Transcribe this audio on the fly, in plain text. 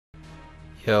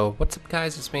Yo, what's up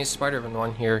guys, it's me,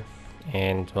 Spider-Man1 here,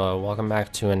 and welcome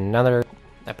back to another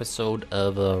episode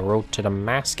of Road to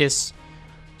Damascus.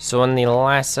 So in the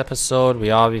last episode,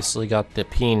 we obviously got the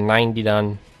P90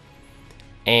 done,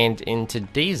 and in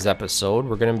today's episode,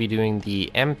 we're going to be doing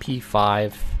the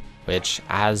MP5, which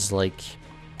as like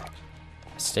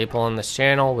a staple on this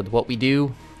channel with what we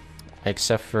do,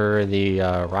 except for the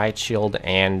riot shield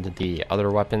and the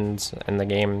other weapons in the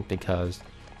game, because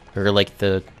or like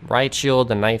the riot shield,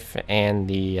 the knife, and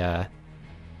the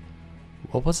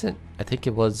what was it? I think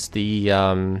it was the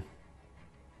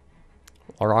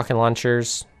rocket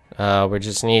launchers. We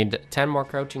just need 10 more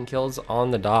crouching kills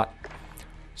on the dot.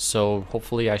 So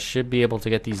hopefully I should be able to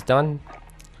get these done.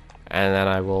 And then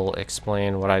I will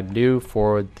explain what I do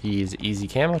for these easy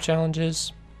camo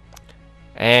challenges.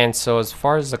 And so as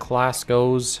far as the class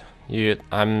goes,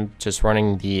 I'm just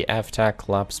running the FTAC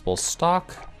collapsible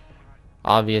stock.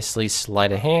 Obviously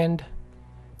sleight of hand,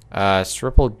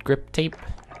 triple grip tape,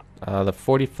 the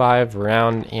 45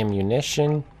 round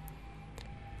ammunition,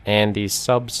 and the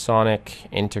subsonic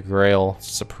integral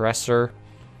suppressor,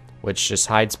 which just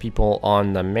hides people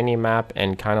on the mini map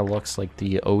and kind of looks like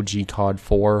the OG COD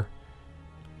 4,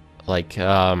 like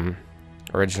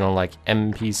original like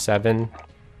MP7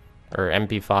 or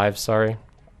MP5, sorry.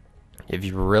 If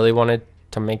you really wanted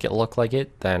to make it look like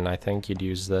it, then I think you'd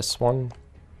use this one.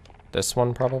 This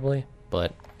one probably,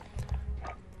 but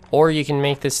or you can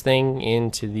make this thing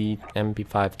into the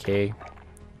MP5K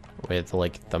with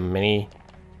like the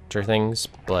miniature things,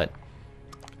 but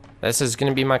this is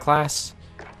gonna be my class,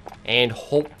 and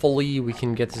hopefully we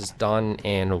can get this done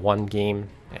in one game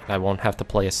and I won't have to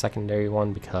play a secondary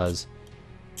one because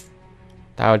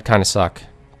that would kind of suck.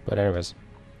 But anyways,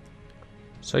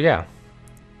 so yeah,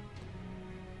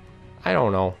 I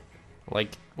don't know,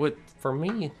 like for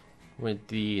me with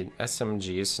the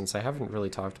SMGs, since I haven't really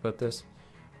talked about this,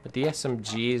 but the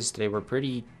SMGs, they were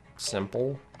pretty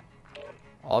simple.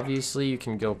 Obviously, you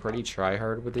can go pretty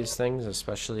try-hard with these things,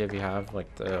 especially if you have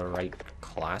like the right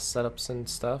class setups and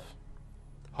stuff.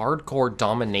 Hardcore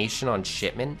domination on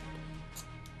shipment.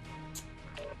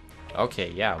 Okay,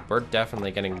 yeah, we're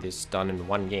definitely getting this done in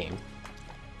one game.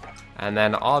 And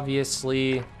then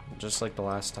obviously, just like the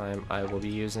last time, I will be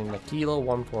using the Kilo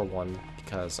 141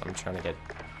 because I'm trying to get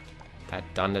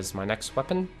that done as my next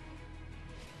weapon.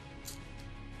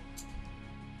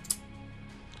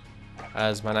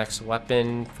 As my next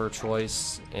weapon for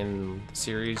choice in the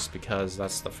series, because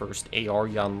that's the first AR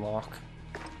you unlock.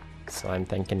 So I'm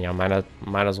thinking, yeah,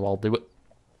 might as well do it.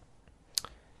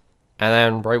 And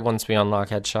then right once we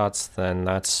unlock headshots, then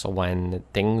that's when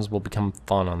things will become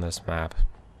fun on this map,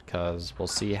 because we'll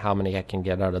see how many I can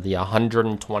get out of the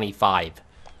 125.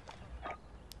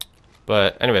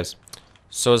 But anyways,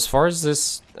 so as far as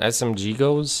this SMG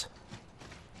goes,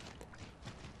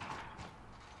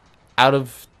 out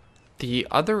of the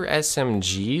other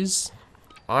SMGs,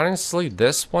 honestly,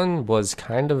 this one was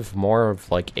kind of more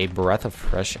of like a breath of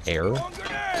fresh air.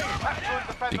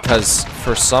 Because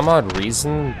for some odd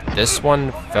reason, this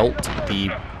one felt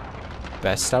the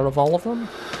best out of all of them.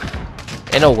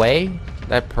 In a way,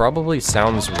 that probably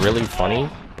sounds really funny,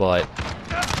 but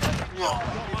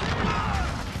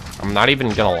I'm not even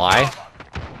gonna lie.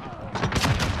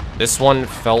 This one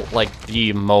felt like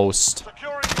the most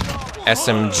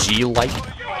SMG-like,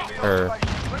 or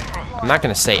I'm not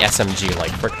gonna say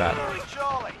SMG-like, frick that.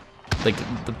 Like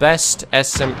the best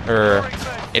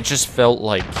it just felt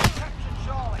like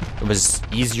it was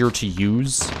easier to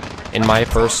use, in my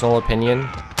personal opinion,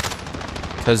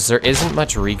 because there isn't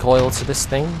much recoil to this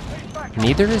thing.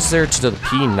 Neither is there to the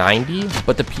P90,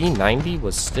 but the P90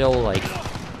 was still like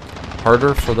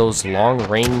harder for those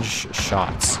long-range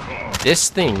shots. This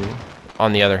thing,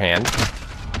 on the other hand,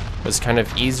 was kind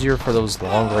of easier for those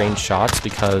long-range shots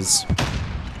because,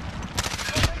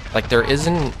 like, there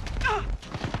isn't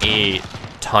a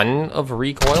ton of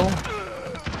recoil.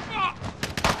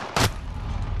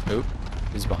 Oop,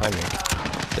 he's behind me.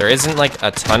 There isn't, like, a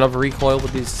ton of recoil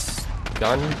with this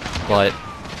gun, but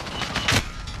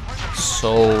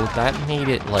so that made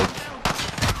it, like,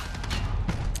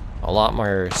 a lot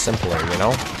more simpler, you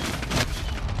know?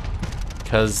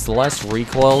 Because the less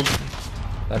recoil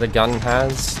that a gun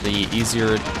has, the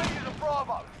easier.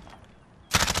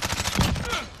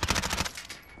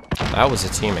 That was a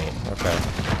teammate. Okay,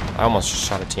 I almost just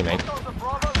shot a teammate.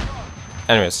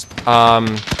 Anyways,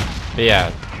 but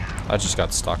yeah, I just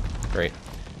got stuck. Great.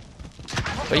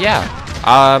 But yeah,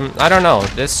 I don't know.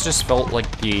 This just felt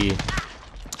like the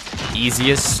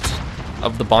easiest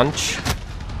of the bunch.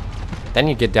 Then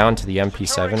you get down to the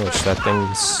MP7, which that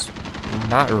thing's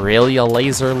not really a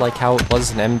laser like how it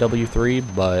was in MW3,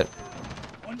 but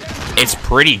It's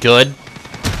pretty good.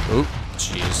 Oop,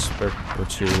 jeez. There were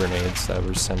 2 grenades that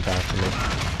were sent after me.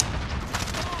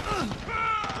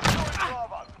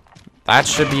 That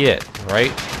should be it,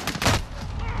 right?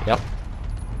 Yep.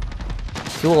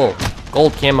 Cool.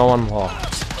 Gold camo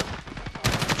unlocked.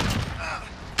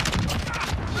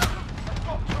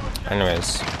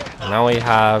 Anyways, now we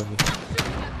have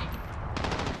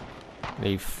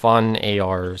the fun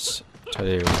ARs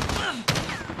to do.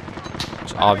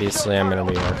 Which obviously I'm going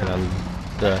to be working on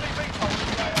the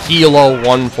Kilo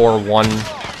 141. And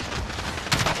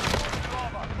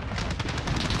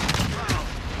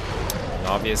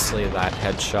obviously that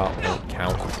headshot won't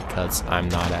count because I'm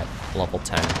not at level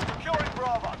 10.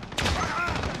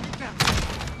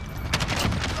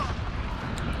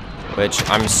 Which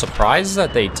I'm surprised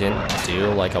that they didn't do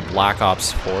like a Black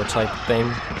Ops 4 type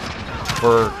thing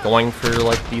for going for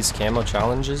like these camo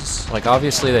challenges. Like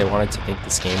obviously they wanted to make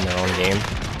this game their own game,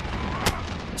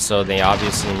 so they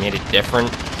obviously made it different.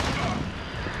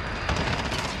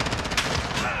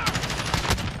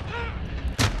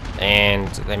 And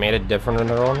they made it different in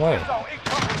their own way.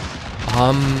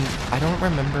 I don't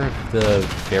remember if the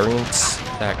variant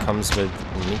that comes with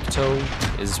Nikto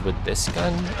is with this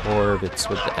gun or if it's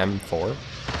with the M4.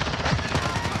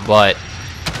 But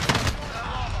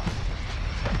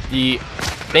the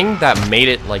thing that made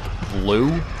it like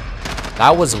blue,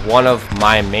 that was one of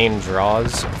my main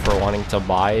draws for wanting to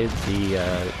buy the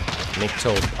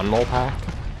Nikto bundle pack.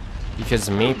 Because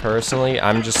me personally,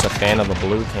 I'm just a fan of the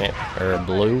blue.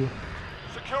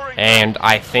 And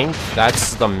I think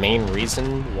that's the main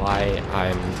reason why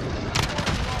I'm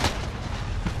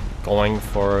going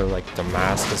for like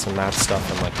Damascus and that stuff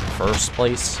in like the first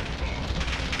place.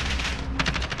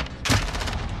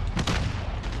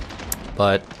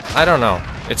 But I don't know.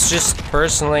 It's just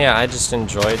personally, I just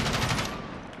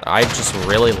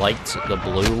really liked the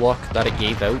blue look that it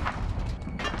gave out.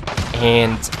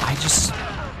 And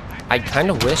I kind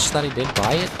of wish that I did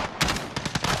buy it.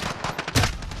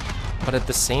 But at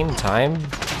the same time,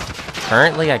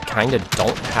 currently I kind of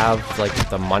don't have like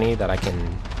the money that I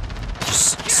can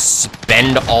just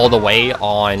spend all the way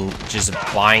on just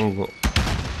buying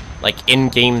like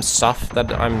in-game stuff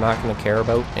that I'm not going to care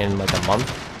about in like a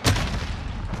month.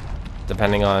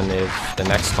 Depending on if the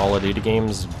next Call of Duty game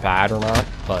is bad or not.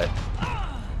 But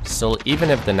still, even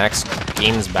if the next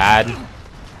game's bad,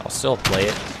 I'll still play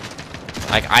it.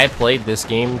 Like, I played this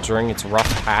game during its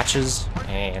rough patches,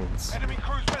 and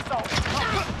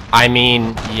I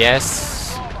mean,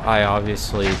 yes, I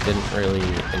obviously didn't really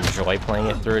enjoy playing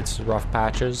it through its rough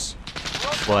patches,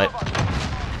 but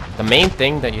the main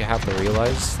thing that you have to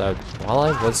realize that while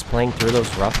I was playing through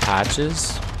those rough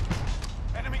patches,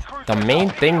 the main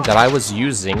thing that I was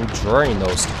using during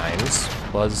those times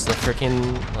was the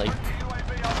freaking, like,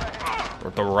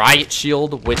 the riot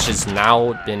shield, which has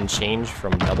now been changed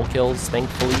from double kills,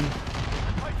 thankfully,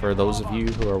 for those of you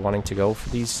who are wanting to go for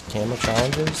these camo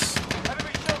challenges.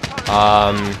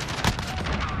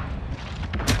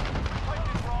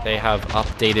 They have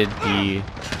updated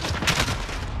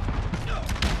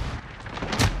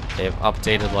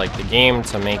like the game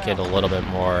to make it a little bit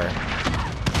more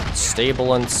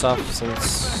stable and stuff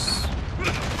since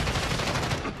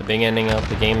the beginning of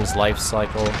the game's life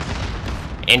cycle.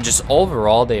 And just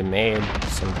overall, they made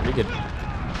some pretty good,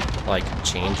 like,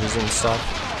 changes and stuff.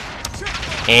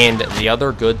 And the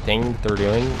other good thing they're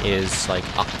doing is, like,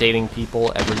 updating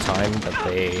people every time that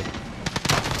they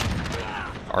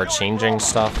are changing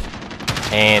stuff.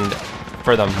 And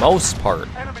for the most part,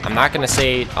 I'm not going to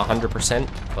say 100%,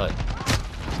 but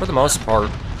for the most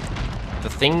part, the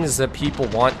things that people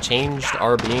want changed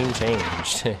are being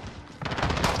changed.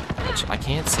 Which I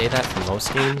can't say that for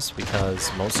most games,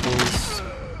 because most games,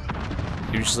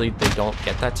 usually they don't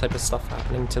get that type of stuff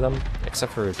happening to them,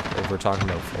 except for if we're talking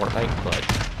about Fortnite, but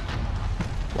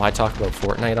why talk about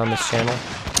Fortnite on this channel?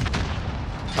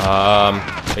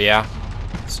 But yeah,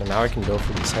 so now I can go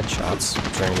for these headshots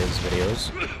during these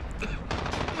videos.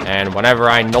 And whenever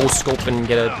I no-scope and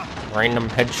get a random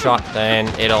headshot, then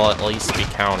it'll at least be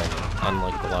counted,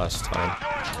 unlike the last time.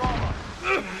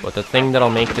 But the thing that'll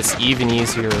make this even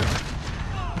easier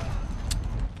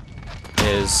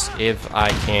is if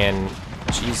I can...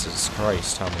 Jesus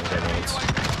Christ, how many grenades?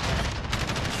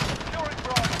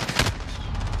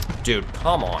 Dude,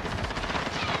 come on.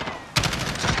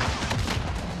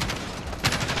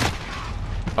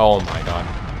 Oh my god.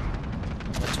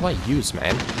 What do I use,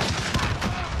 man?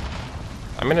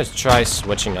 I'm gonna try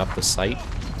switching up the sight,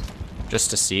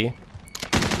 just to see.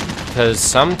 Because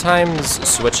sometimes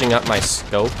switching up my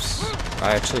scopes,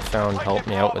 I actually found helped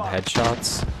me out with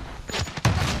headshots.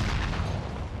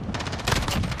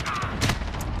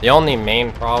 The only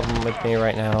main problem with me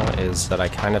right now is that I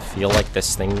kind of feel like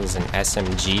this thing is an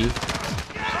SMG.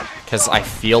 Because I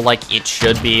feel like it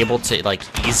should be able to, like,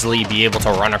 easily be able to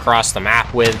run across the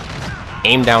map with.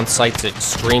 Aim down sights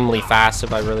extremely fast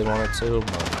if I really wanted to,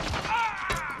 but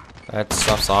that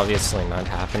stuff's obviously not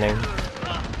happening.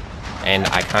 And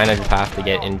I kind of have to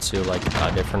get into, like,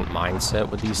 a different mindset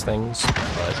with these things.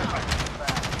 But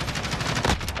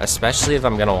especially if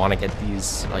I'm going to want to get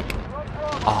these, like,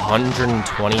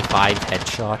 125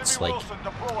 headshots. Like,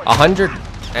 100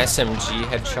 SMG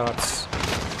headshots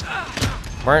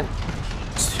weren't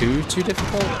too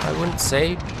difficult, I wouldn't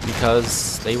say,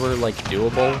 because they were, like,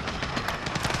 doable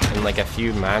in, like, a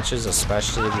few matches,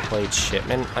 especially if you played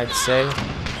Shipment, I'd say.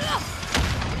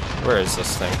 Where is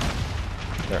this thing?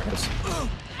 There it is.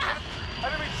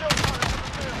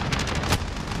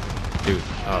 Dude,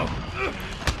 oh.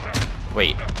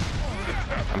 Wait.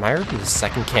 Am I already the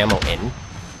second camo in?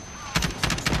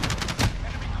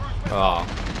 Oh.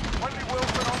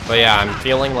 But yeah, I'm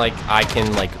feeling like I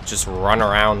can, like, just run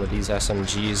around with these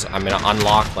SMGs. I'm gonna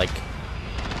unlock, like,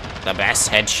 the best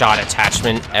headshot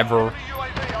attachment ever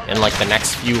in, like, the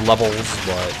next few levels,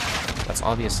 but that's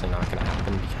obviously not gonna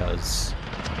happen because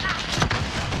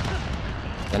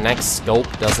the next scope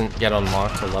doesn't get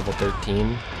unlocked till level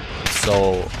 13,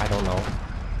 so I don't know.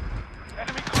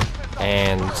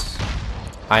 And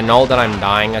I know that I'm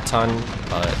dying a ton,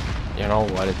 but you know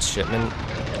what, it's Shipment.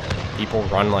 People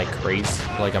run like crazy,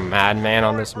 like a madman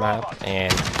on this map,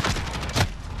 and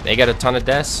they get a ton of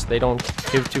deaths. They don't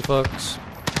give two fucks,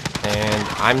 and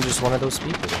I'm just one of those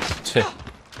people.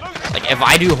 Like, if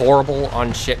I do horrible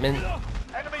on Shipment,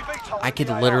 I could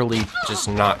literally just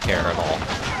not care at all.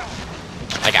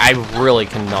 Like, I really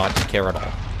cannot care at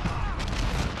all.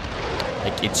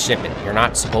 Like, it's Shipment. You're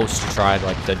not supposed to try,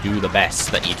 like, to do the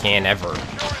best that you can ever.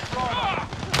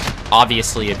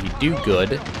 Obviously, if you do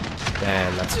good,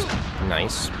 then that's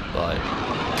nice, but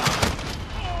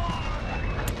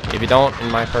if you don't, in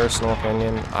my personal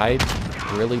opinion, I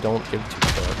really don't give two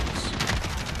fucks.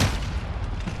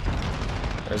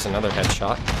 There's another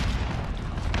headshot,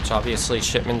 which obviously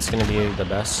Shipment's gonna be the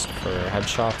best for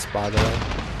headshots, by the way.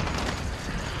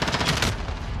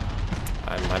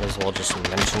 I might as well just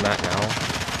mention that now.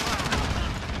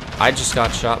 I just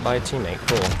got shot by a teammate.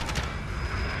 Cool.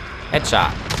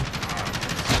 Headshot.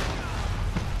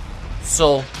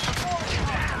 So,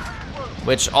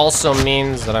 which also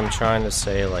means that I'm trying to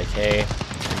say, like, hey,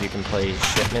 if you can play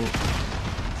Shipment,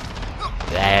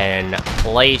 then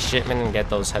play Shipment and get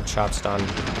those headshots done,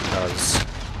 because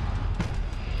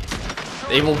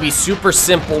they will be super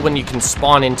simple when you can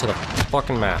spawn into the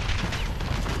fucking map.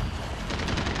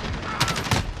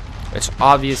 Which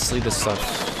obviously this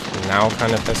stuff's now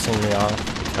kind of pissing me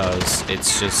off, because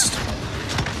it's just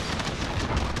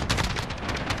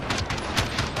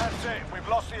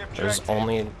there's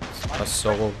only a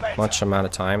so much amount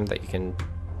of time that you can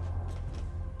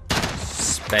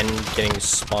spend getting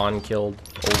spawn killed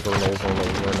over and over and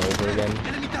over and over again.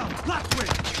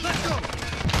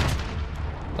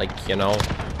 Like, you know.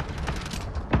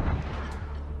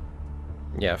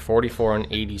 Yeah, 44 and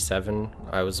 87.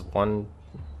 I was one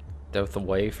death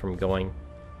away from going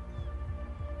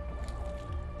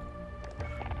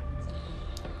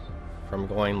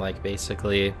like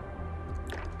basically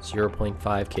 0.5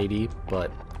 KD,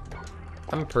 but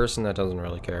I'm a person that doesn't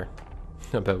really care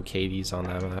about KDs on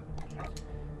that map,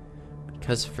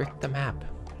 because frick the map,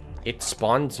 it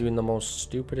spawns you in the most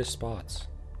stupidest spots,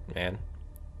 man.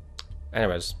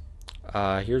 Anyways,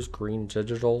 here's green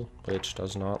digital, which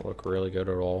does not look really good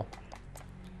at all,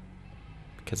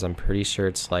 because I'm pretty sure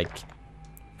it's like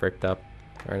fricked up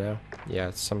right now. Yeah,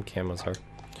 some camos are,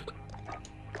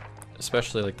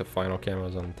 especially like the final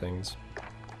camos on things.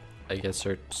 I guess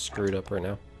they're screwed up right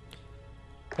now.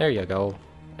 There you go.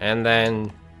 And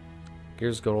then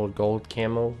here's gold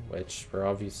camo, which we're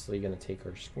obviously gonna take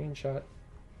our screenshot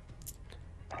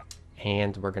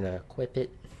and we're gonna equip it.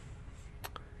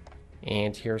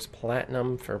 And here's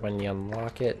platinum for when you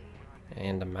unlock it,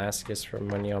 and Damascus for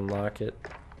when you unlock it.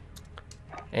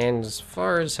 And as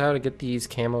far as how to get these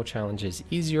camo challenges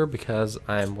easier, because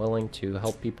I'm willing to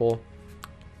help people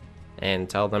and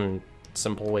tell them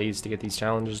simple ways to get these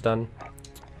challenges done.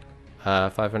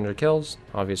 500 kills,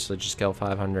 obviously just kill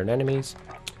 500 enemies.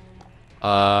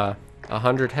 100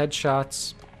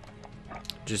 headshots,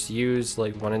 just use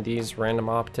like one of these random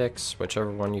optics,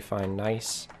 whichever one you find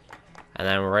nice. And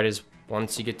then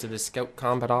once you get to the scout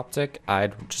combat optic,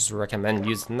 I'd just recommend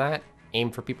using that. Aim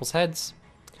for people's heads.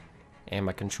 And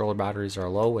my controller batteries are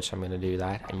low, which I'm going to do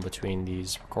that in between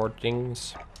these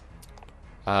recordings.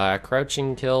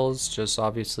 Crouching kills, just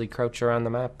obviously crouch around the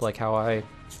map like how I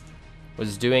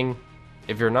was doing,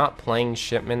 if you're not playing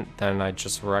shipment, then I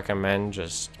just recommend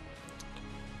just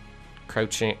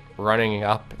crouching, running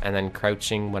up, and then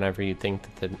crouching whenever you think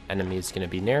that the enemy is going to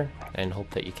be near, and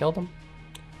hope that you kill them.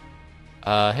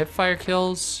 Hipfire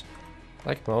kills,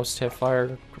 like most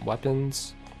hipfire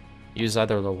weapons, use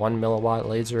either the 1 milliwatt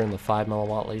laser and the 5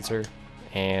 milliwatt laser,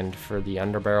 and for the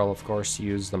underbarrel, of course,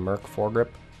 use the Merc foregrip.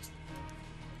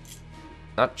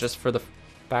 Not just for the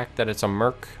fact that it's a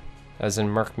Merc, as in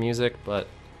Merc music, but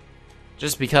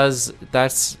just because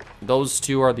those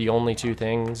two are the only two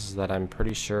things that I'm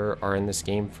pretty sure are in this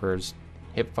game for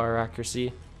hipfire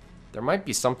accuracy. There might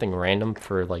be something random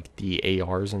for like the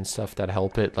ARs and stuff that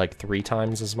help it like 3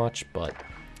 times as much, but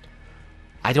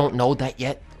I don't know that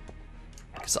yet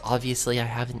because obviously I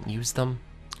haven't used them.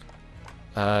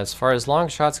 As far as long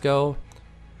shots go,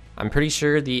 I'm pretty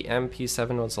sure the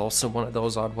MP5 was also one of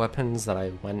those odd weapons that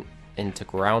I went into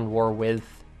ground war with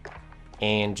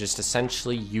and just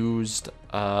essentially used,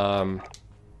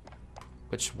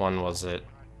 which one was it?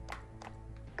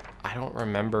 I don't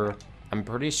remember. I'm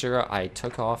pretty sure I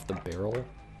took off the barrel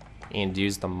and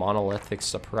used the monolithic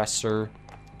suppressor,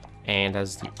 and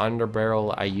as the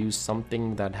underbarrel I used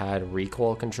something that had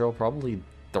recoil control, probably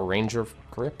the Ranger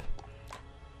grip,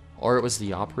 or it was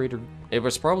the operator. It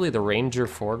was probably the Ranger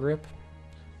foregrip,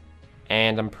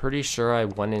 and I'm pretty sure I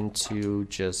went into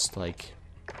just like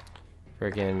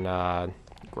friggin'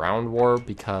 ground war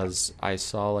because I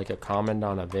saw like a comment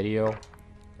on a video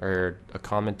or a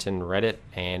comment in Reddit,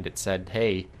 and it said,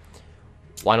 hey,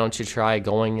 why don't you try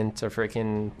going into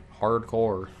freaking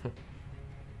hardcore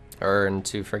or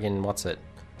into freaking what's it?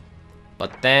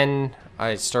 But then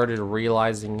I started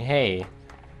realizing, hey,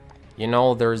 you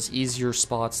know, there's easier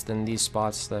spots than these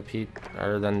spots that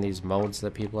than these modes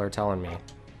that people are telling me.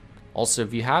 Also,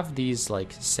 if you have these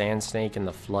like Sand Snake and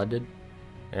the Flooded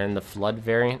and the Flood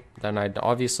variant, then I'd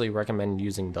obviously recommend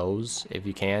using those if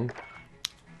you can,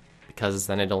 because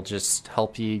then it'll just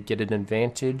help you get an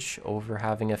advantage over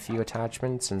having a few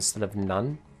attachments instead of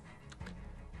none.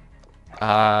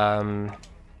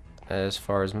 As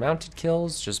far as mounted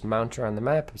kills, just mount around the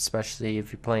map, especially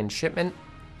if you're playing shipment.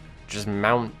 Just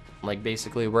mount like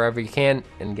basically wherever you can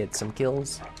and get some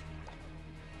kills.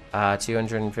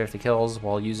 250 kills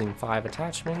while using 5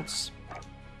 attachments.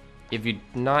 If you're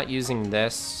not using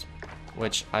this,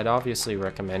 which I'd obviously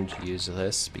recommend you use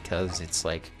this because it's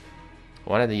like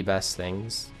one of the best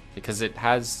things, because it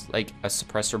has like a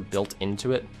suppressor built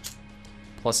into it,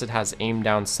 plus it has aim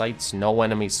down sights, no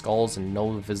enemy skulls, and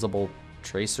no visible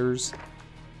tracers.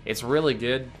 It's really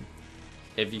good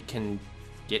if you can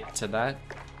get to that,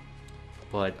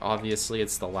 but obviously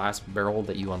it's the last barrel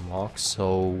that you unlock,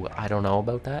 so I don't know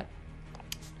about that.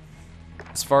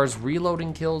 As far as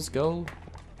reloading kills go,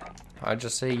 I'd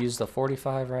just say use the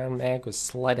 45 round mag with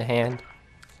sleight of hand.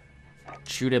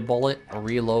 Shoot a bullet,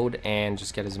 reload, and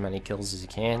just get as many kills as you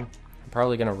can. I'm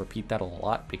probably going to repeat that a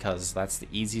lot because that's the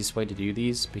easiest way to do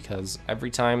these, because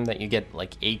every time that you get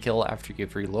like a kill after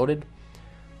you've reloaded,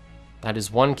 that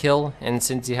is 1 kill, and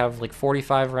since you have like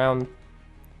 45 round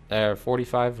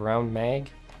mag,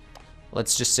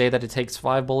 let's just say that it takes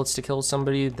 5 bullets to kill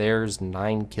somebody, there's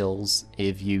 9 kills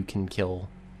if you can kill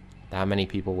that many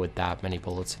people with that many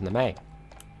bullets in the mag.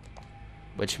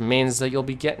 Which means that you'll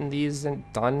be getting these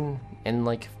done in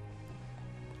like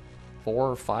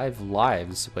 4 or 5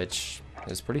 lives, which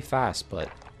is pretty fast, but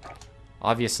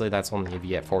obviously that's only if you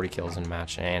get 40 kills in a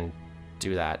match and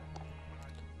do that.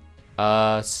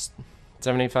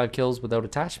 75 kills without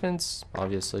attachments,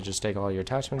 obviously just take all your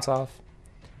attachments off.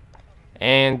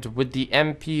 And with the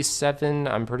MP5,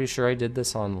 I'm pretty sure I did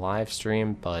this on live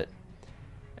stream, but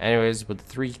anyways, with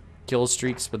 3 kill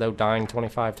streaks without dying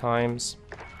 25 times,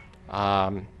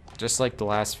 just like the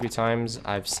last few times,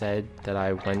 I've said that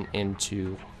I went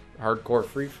into hardcore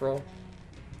free-for-all,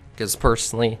 because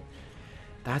personally,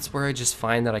 that's where I just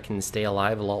find that I can stay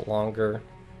alive a lot longer.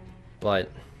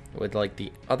 But with like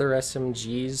the other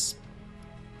SMGs,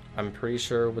 I'm pretty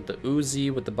sure with the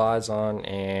Uzi, with the Bison,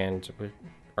 and with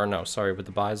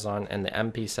the Bison and the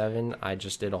MP5, I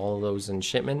just did all of those in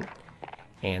shipment,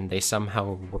 and they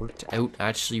somehow worked out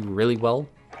actually really well.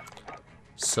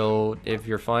 So if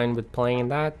you're fine with playing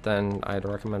that, then I'd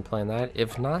recommend playing that.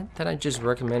 If not, then I just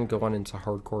recommend going into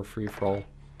hardcore free-for-all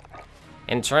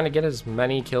and trying to get as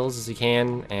many kills as you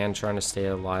can and trying to stay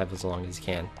alive as long as you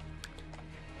can.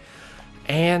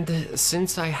 And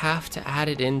since I have to add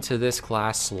it into this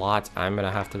class slot, I'm going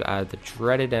to have to add the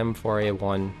dreaded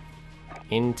M4A1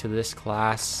 into this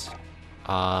class.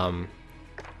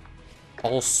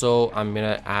 Also, I'm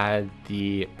going to add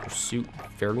the Pursuit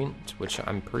variant, which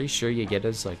I'm pretty sure you get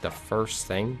as like the first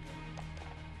thing.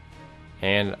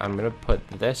 And I'm gonna put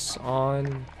this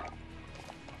on.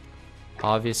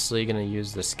 Obviously gonna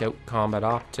use the Scout Combat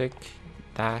Optic,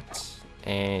 that,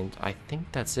 and I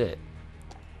think that's it.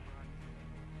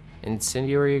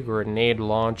 Incendiary Grenade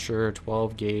Launcher,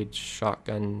 12 gauge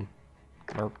shotgun,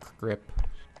 Merc grip.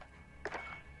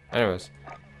 Anyways,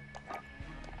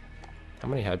 how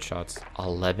many headshots?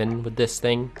 11 with this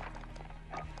thing?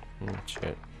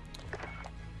 Shit.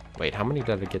 Wait, how many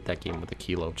did I get that game with a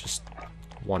kilo? Just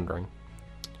wondering.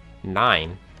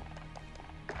 9.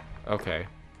 Okay.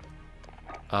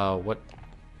 What?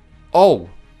 Oh!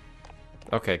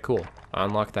 Okay, cool. I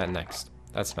unlock that next.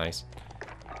 That's nice.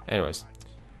 Anyways.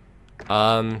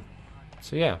 So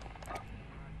yeah.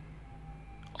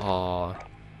 I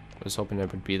was hoping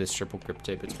it would be this triple grip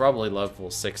tape. It's probably level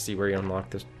 60 where you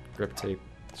unlock this grip tape.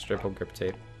 This triple grip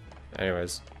tape.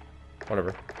 Anyways.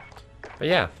 Whatever. But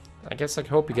yeah. I guess I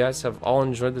hope you guys have all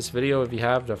enjoyed this video. If you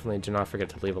have, definitely do not forget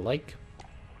to leave a like.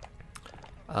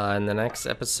 In the next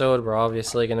episode, we're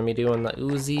obviously going to be doing the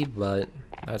Uzi, but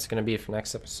that's going to be for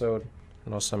next episode.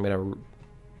 And also, I'm going to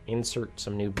insert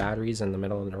some new batteries in the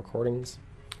middle of the recordings,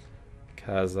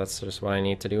 because that's just what I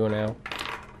need to do now.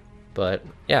 But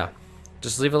yeah,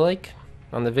 just leave a like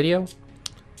on the video.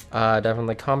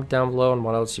 Definitely comment down below on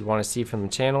what else you'd want to see from the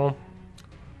channel,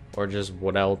 or just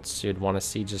what else you'd want to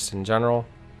see just in general.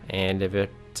 And if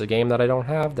it's a game that I don't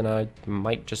have, then I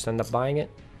might just end up buying it.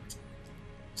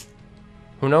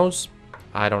 Who knows?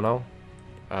 I don't know.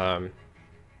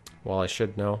 Well, I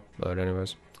should know, but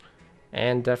anyways.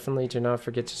 And definitely do not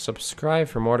forget to subscribe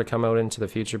for more to come out into the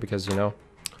future, because, you know,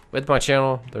 with my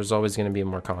channel, there's always going to be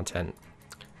more content.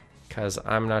 Because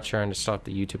I'm not trying to stop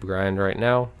the YouTube grind right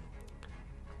now.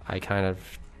 I kind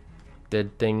of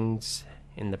did things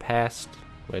in the past,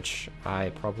 which I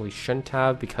probably shouldn't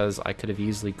have, because I could have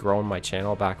easily grown my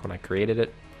channel back when I created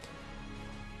it.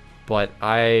 But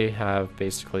I have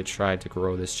basically tried to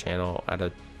grow this channel at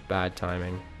a bad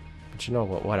timing. But you know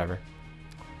what, whatever.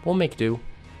 We'll make do.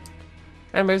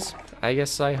 Anyways, I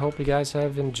guess I hope you guys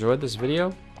have enjoyed this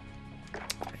video.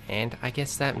 And I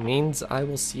guess that means I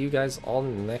will see you guys all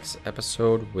in the next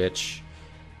episode, which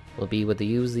will be with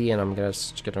the Uzi, and I'm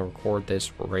just gonna record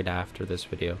this right after this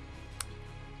video.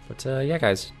 But yeah,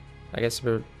 guys, I guess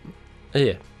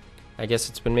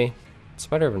it's been me,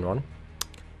 Spider-Man1,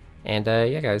 and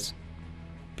yeah, guys,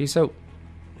 peace out.